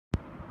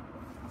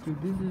So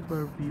this is my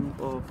review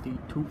of the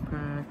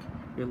 2-pack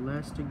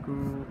Elastic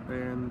Girl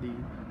and the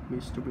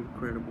Mr.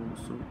 Incredible.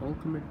 So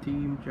Ultimate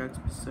Team, Jakks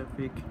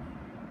Pacific.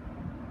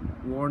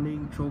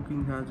 Warning,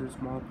 choking hazard,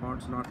 small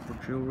parts not for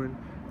children.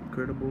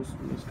 Incredibles,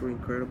 Mr.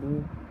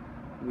 Incredible.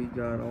 We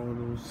got all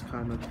those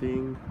kind of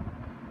thing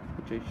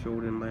which I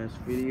showed in last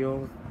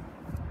video.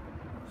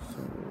 So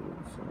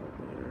it's all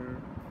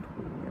there.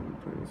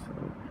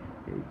 27,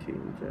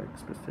 18,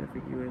 Jakks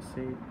Pacific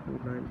USA,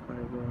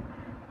 2951.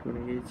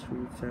 28th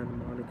Street, Santa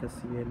Monica,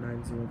 CA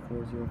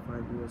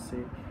 90405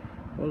 USA.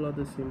 All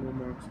other symbol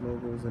marks,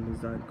 logos, and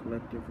design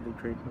collectively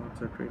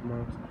trademarks or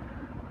trademarks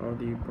are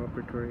the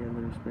proprietary and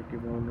the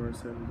respective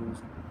owners and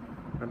used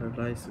under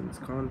license.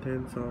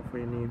 Contents of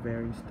any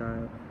vary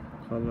style,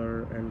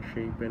 color, and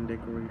shape and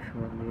decoration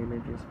on the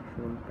images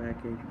shown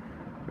package.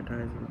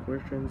 Advertising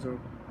questions or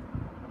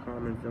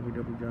comments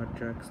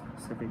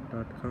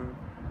www.jackspacific.com,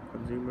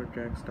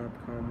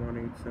 consumerjacks.com,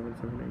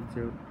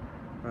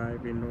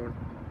 1-877-805 in North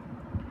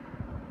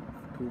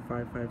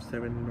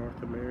 2557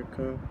 North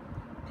America.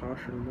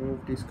 Caution,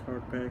 move,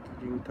 discard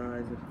packaging,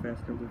 ties, and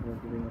fasten before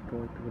giving a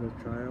toy to the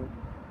child.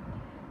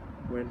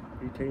 When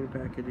retain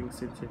packaging,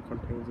 since it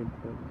contains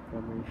important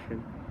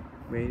information.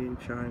 Made in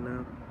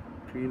China,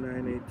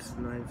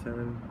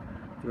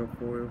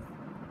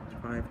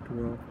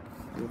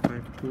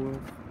 398-9704-512.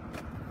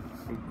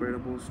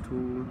 Incredibles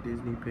 2,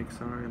 Disney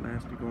Pixar,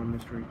 Elastic on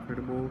Mr.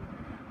 Incredible,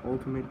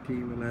 Ultimate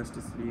Team,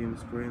 Elasticity and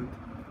Strength.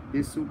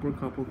 This super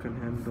couple can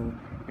handle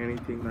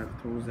anything life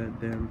throws at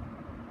them.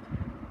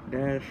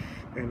 Dash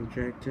and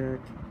Jack,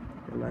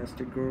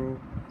 Elastic Girl,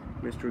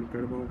 Mr.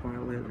 Incredible,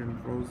 Violet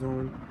and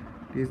Frozone.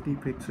 Disney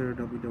Pixar,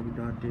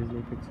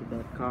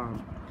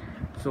 www.disneypixar.com.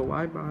 So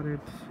I bought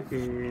it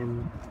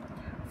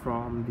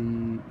from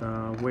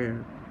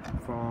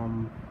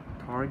from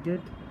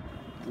Target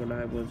when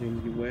I was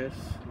in US,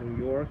 New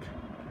York.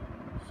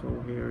 So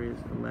here is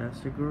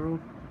Elastic Girl,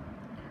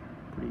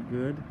 pretty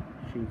good.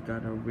 She's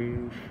got a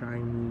really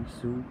shiny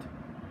suit,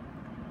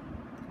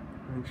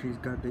 and she's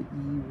got the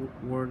E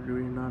word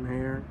written on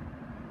here.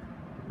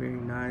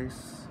 Very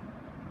nice.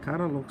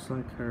 Kind of looks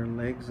like her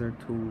legs are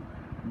too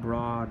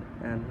broad,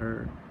 and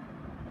her,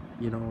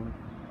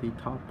 the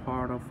top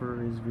part of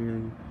her is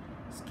really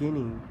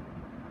skinny.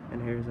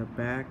 And here's a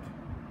back,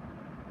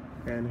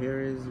 and here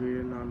is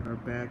written on her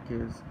back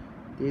is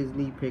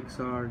Disney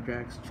Pixar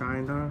Jakks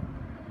China.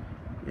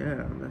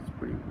 Yeah, that's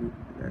pretty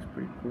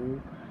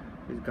cool.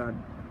 It's got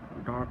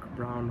dark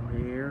brown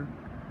hair,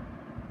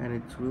 and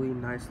it's really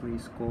nicely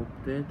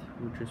sculpted,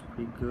 which is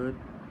pretty good.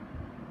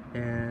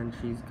 And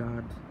she's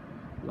got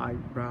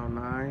light brown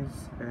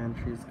eyes, and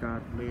she's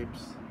got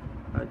lips.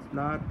 It's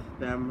not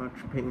that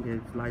much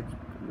painted. It's light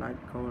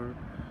color,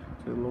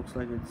 so it looks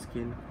like it's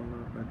skin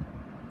color, but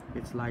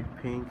it's light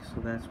pink,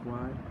 so that's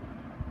why.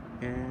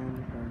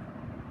 And her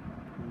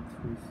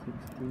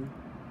 360.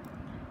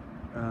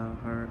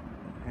 Her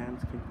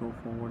hands can go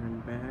forward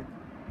and back,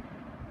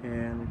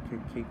 and it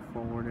can kick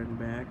forward and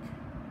back,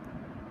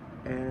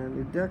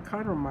 and that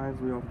kind of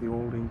reminds me of the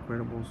old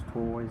Incredibles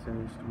toys I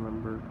used to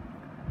remember.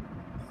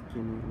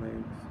 Skinny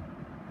legs.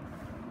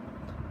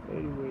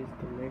 Anyways,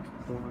 the next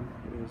one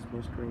is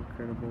Mr.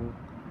 Incredible.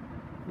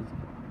 He's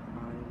got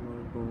eye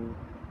logo,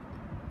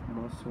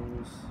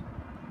 muscles,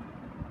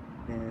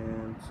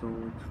 and so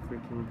it's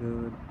freaking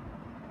good.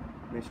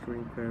 Mr.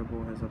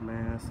 Incredible has a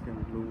mask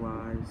and blue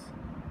eyes,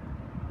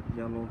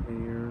 yellow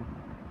hair,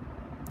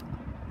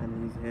 and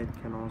his head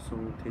can also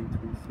rotate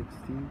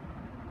 360,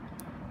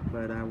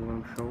 but I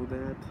won't show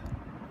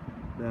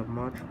that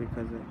much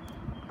because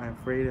I'm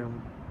afraid of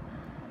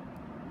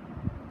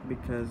the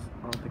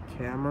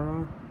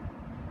camera.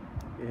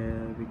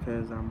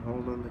 Because I'm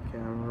holding the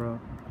camera.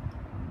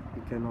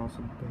 You can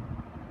also bend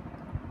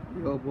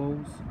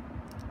elbows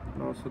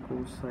and also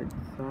go side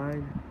to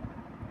side.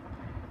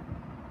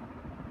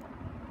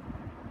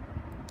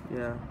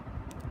 Yeah,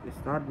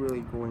 it's not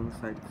really going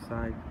side to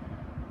side,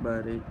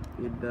 but it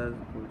does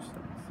go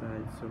side to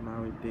side, so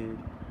now it did.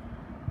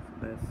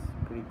 So that's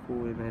pretty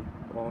cool, and it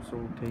also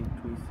rotates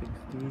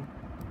 360.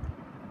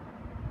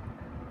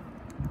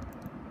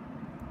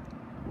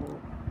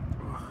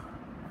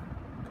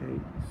 Okay,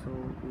 so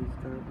he's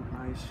got a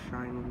nice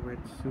shiny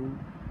red suit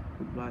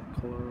with black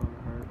color on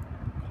her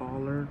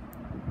collar.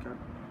 We've got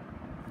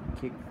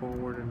kick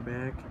forward and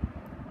back.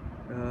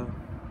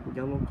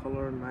 Yellow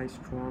color, nice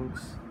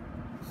trunks.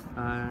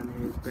 And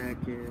his back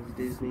is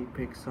Disney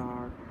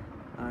Pixar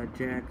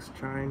Jakks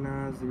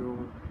China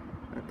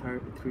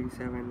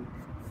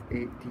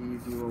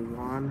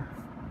 37801,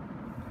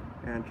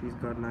 and she's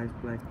got nice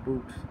black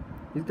boots.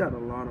 He's got a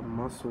lot of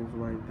muscles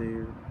right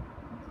there.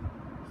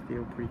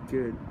 Still pretty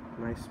good.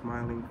 Nice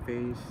smiling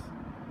face.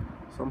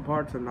 Some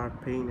parts are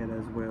not painted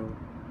as well,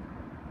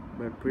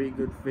 but pretty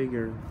good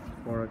figure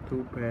for a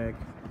 2-pack.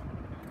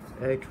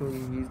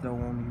 Actually, he's the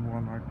only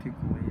one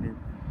articulated.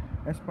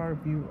 That's my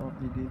review of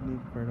the Disney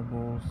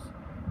Incredibles,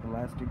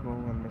 Elastic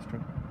Girl, and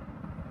Mr.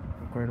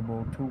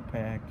 Incredible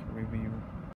 2-pack review.